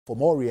For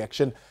more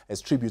reaction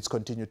as tributes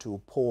continue to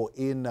pour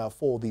in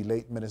for the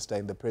late minister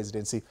in the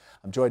presidency.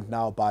 I'm joined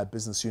now by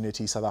Business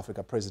Unity South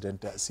Africa President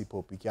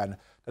Sipho Pityana.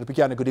 Dr.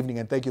 Pityana, good evening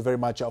and thank you very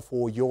much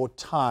for your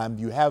time.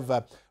 You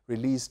have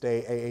released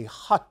a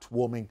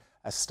heartwarming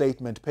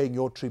statement paying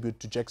your tribute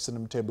to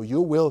Jackson Mthembu.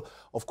 You will,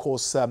 of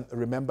course,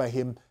 remember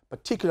him,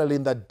 particularly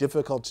in that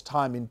difficult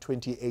time in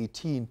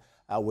 2018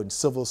 when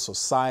civil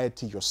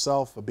society,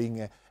 yourself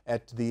being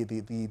at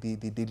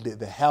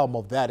the helm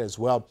of that as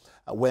well,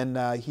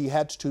 when he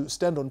had to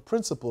stand on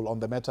principle on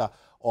the matter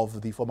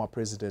of the former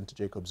president,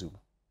 Jacob Zuma.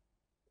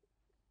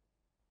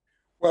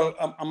 Well,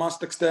 I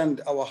must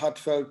extend our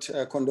heartfelt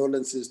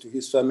condolences to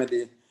his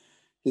family,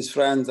 his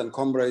friends and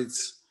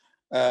comrades.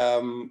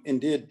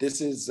 Indeed, this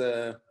is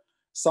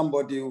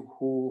somebody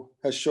who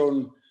has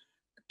shown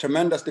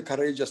tremendously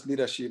courageous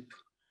leadership,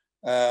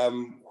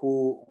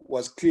 who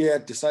was clear,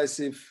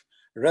 decisive,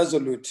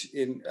 resolute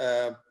in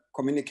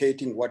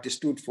communicating what he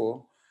stood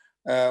for.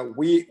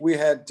 We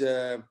had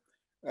a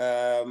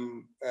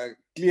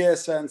clear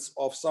sense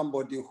of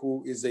somebody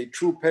who is a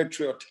true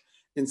patriot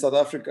in South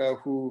Africa,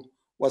 who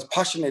was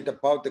passionate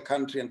about the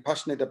country and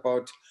passionate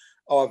about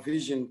our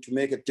vision to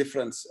make a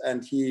difference.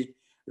 And he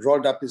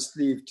rolled up his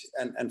sleeve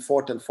and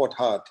fought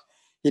hard.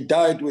 He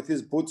died with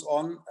his boots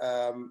on.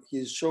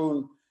 He's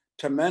shown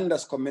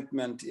tremendous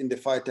commitment in the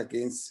fight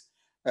against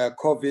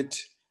COVID.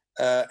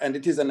 And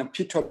it is an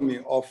epitome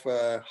of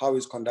how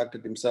he's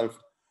conducted himself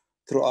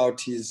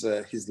throughout his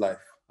life.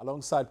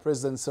 Alongside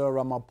President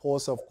Cyril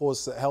Ramaphosa, of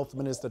course, Health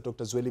Minister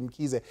Dr. Zweli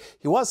Mkhize,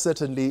 he was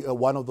certainly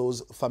one of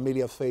those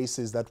familiar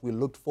faces that we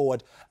looked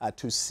forward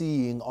to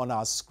seeing on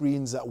our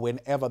screens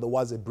whenever there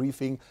was a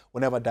briefing,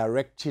 whenever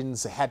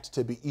directions had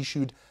to be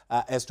issued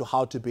as to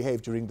how to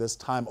behave during this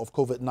time of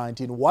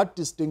COVID-19. What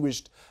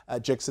distinguished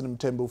Jackson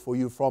Mthembu for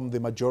you from the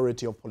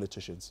majority of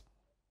politicians?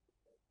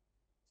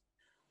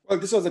 Well,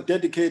 this was a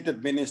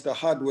dedicated minister,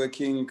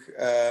 hardworking,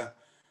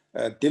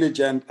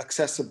 diligent,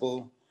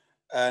 accessible,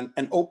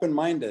 and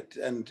open-minded,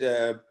 and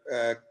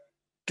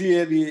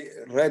clearly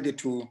ready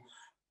to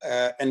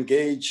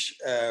engage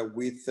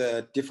with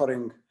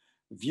differing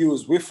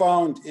views. We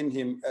found in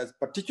him,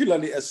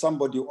 particularly as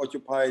somebody who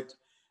occupied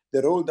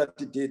the role that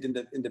he did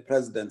in the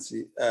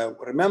presidency.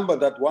 Remember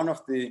that one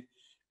of the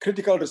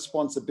critical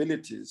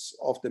responsibilities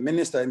of the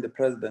minister in the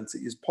presidency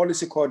is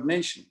policy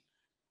coordination.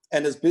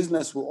 And as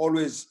business, we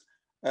always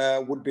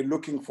would be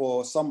looking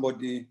for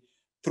somebody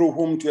through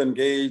whom to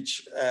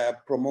engage,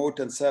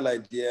 promote and sell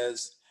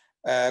ideas,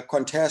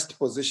 contest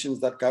positions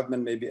that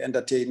government may be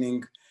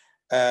entertaining,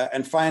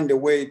 and find a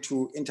way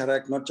to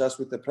interact not just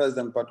with the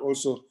president, but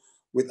also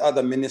with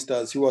other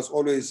ministers. He was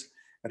always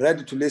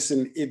ready to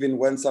listen, even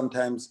when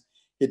sometimes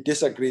he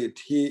disagreed.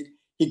 He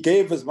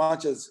gave as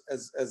much as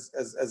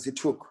he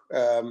took.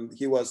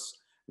 He was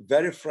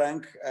very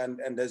frank, and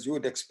as you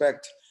would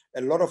expect,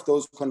 a lot of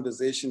those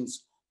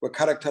conversations were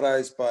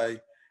characterized by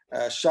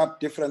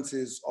sharp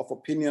differences of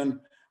opinion,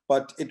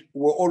 but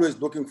we're always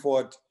looking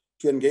forward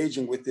to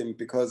engaging with him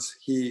because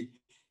he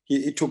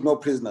took no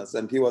prisoners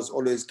and he was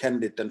always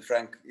candid and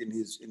frank in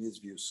his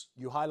views.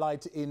 You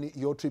highlight in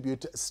your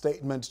tribute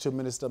statement to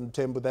Minister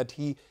Mthembu that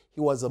he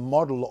was a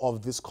model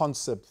of this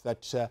concept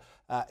that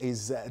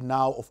is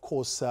now, of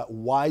course,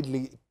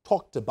 widely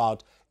talked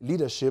about,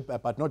 leadership,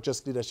 but not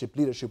just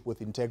leadership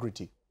with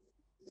integrity.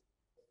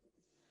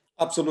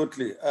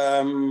 Absolutely.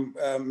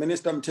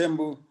 Minister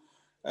Mthembu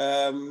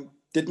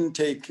didn't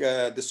take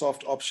the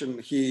soft option.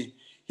 He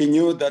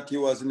knew that he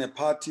was in a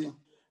party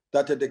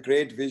that had a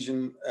great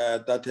vision,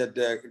 that had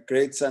a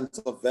great sense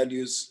of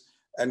values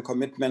and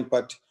commitment,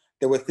 but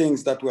there were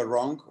things that were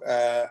wrong.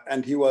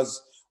 And he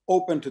was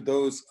open to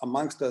those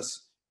amongst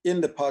us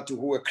in the party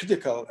who were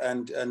critical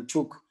and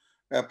took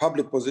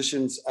public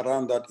positions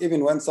around that,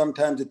 even when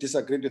sometimes he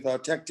disagreed with our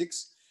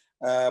tactics,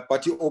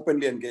 but he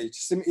openly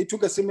engaged. He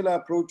took a similar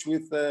approach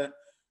with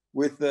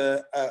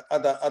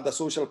other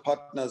social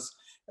partners.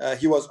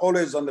 He was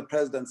always on the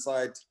president's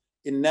side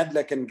in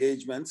network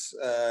engagements,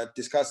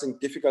 discussing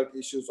difficult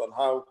issues on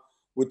how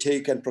we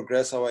take and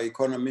progress our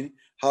economy,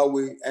 how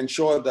we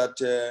ensure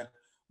that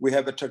we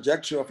have a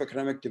trajectory of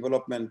economic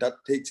development that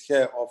takes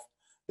care of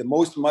the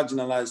most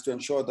marginalized, to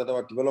ensure that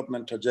our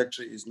development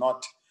trajectory is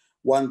not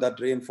one that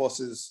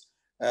reinforces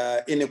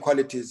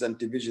inequalities and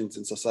divisions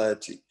in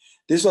society.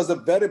 This was a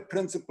very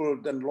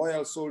principled and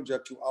loyal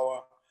soldier to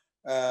our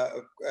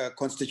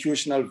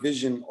constitutional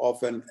vision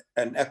of an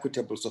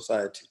equitable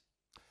society.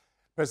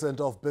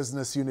 President of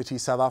Business Unity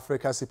South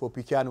Africa, Sipho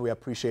Pityana, we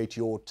appreciate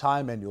your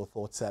time and your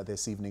thoughts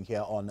this evening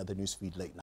here on the Newsfeed Late Night.